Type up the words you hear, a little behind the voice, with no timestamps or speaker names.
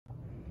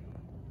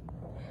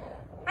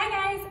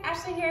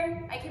Ashley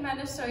here. I came on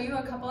to show you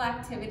a couple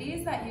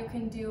activities that you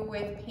can do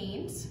with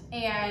paint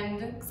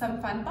and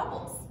some fun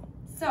bubbles.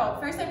 So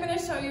first I'm going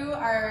to show you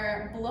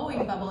our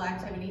blowing bubble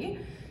activity.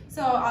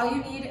 So all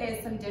you need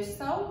is some dish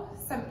soap,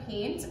 some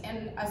paint,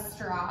 and a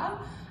straw.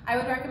 I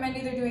would recommend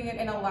either doing it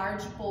in a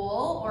large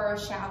bowl or a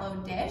shallow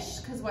dish,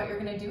 because what you're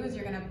going to do is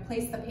you're going to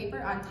place the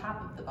paper on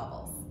top of the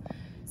bubbles.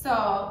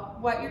 So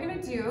what you're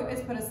going to do is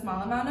put a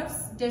small amount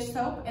of dish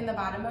soap in the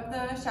bottom of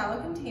the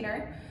shallow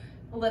container,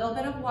 a little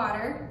bit of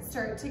water,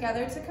 stir it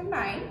together to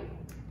combine.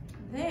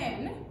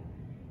 Then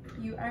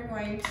you are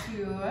going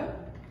to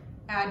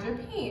add your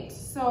paint.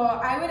 So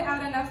I would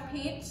add enough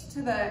paint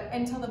to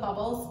until the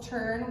bubbles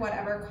turn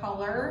whatever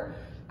color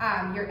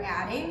you're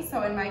adding.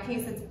 So in my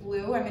case it's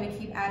blue. I'm going to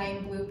keep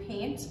adding blue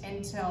paint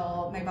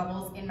until my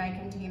bubbles in my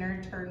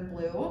container turn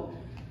blue.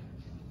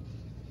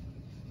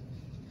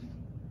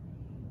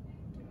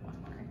 One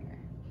more here.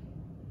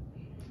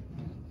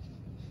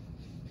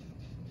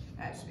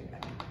 That should be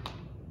good.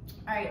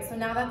 All right, so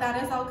now that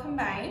that is all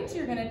combined,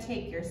 you're going to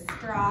take your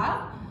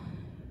straw.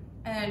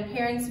 And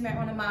parents, you might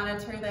want to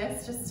monitor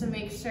this just to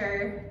make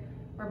sure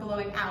we're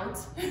blowing out.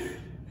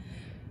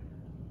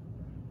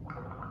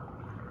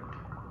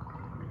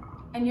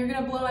 And you're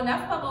going to blow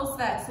enough bubbles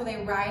so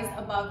they rise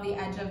above the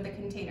edge of the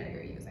container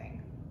you're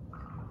using.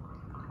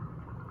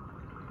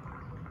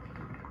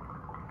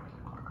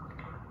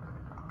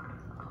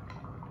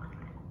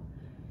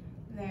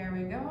 There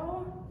we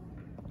go.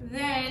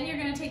 Then you're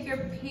going to take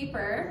your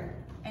paper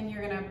and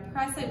you're going to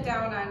press it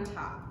down on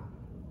top.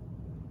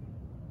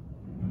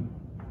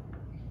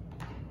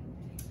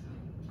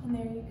 And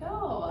there you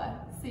go.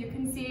 So you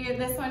can see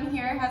this one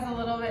here has a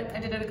little bit,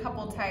 I did it a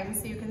couple times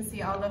so you can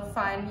see all the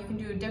fun. You can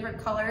do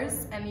different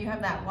colors and you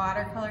have that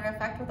watercolor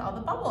effect with all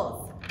the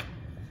bubbles.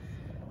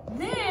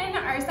 Then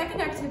our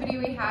second activity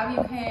we have,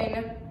 you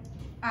can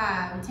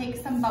take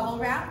some bubble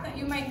wrap that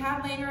you might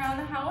have laying around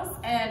the house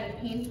and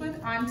paint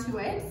onto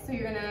it. So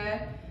you're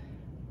gonna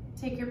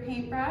take your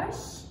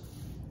paintbrush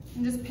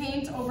and just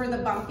paint over the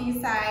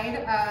bumpy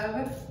side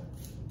of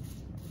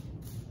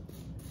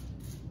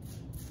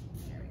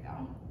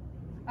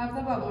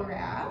the bubble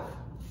wrap.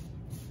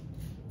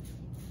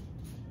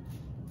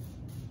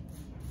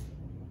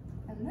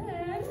 And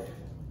then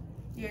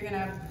you're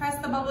gonna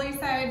press the bubbly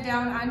side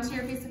down onto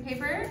your piece of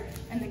paper,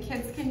 and the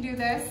kids can do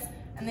this,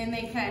 and then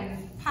they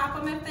can pop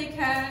them if they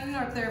can,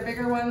 or if they're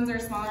bigger ones or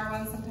smaller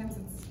ones, sometimes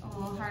it's a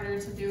little harder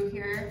to do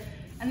here.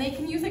 And they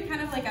can use it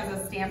kind of like as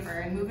a stamper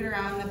and move it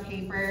around the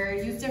paper,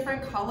 use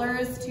different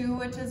colors too,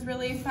 which is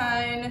really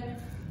fun.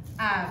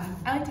 I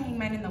like to hang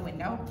mine in the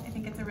window. I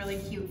think it's a really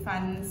cute,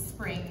 fun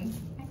spring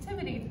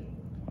activity.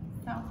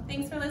 So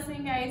thanks for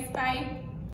listening, guys. Bye.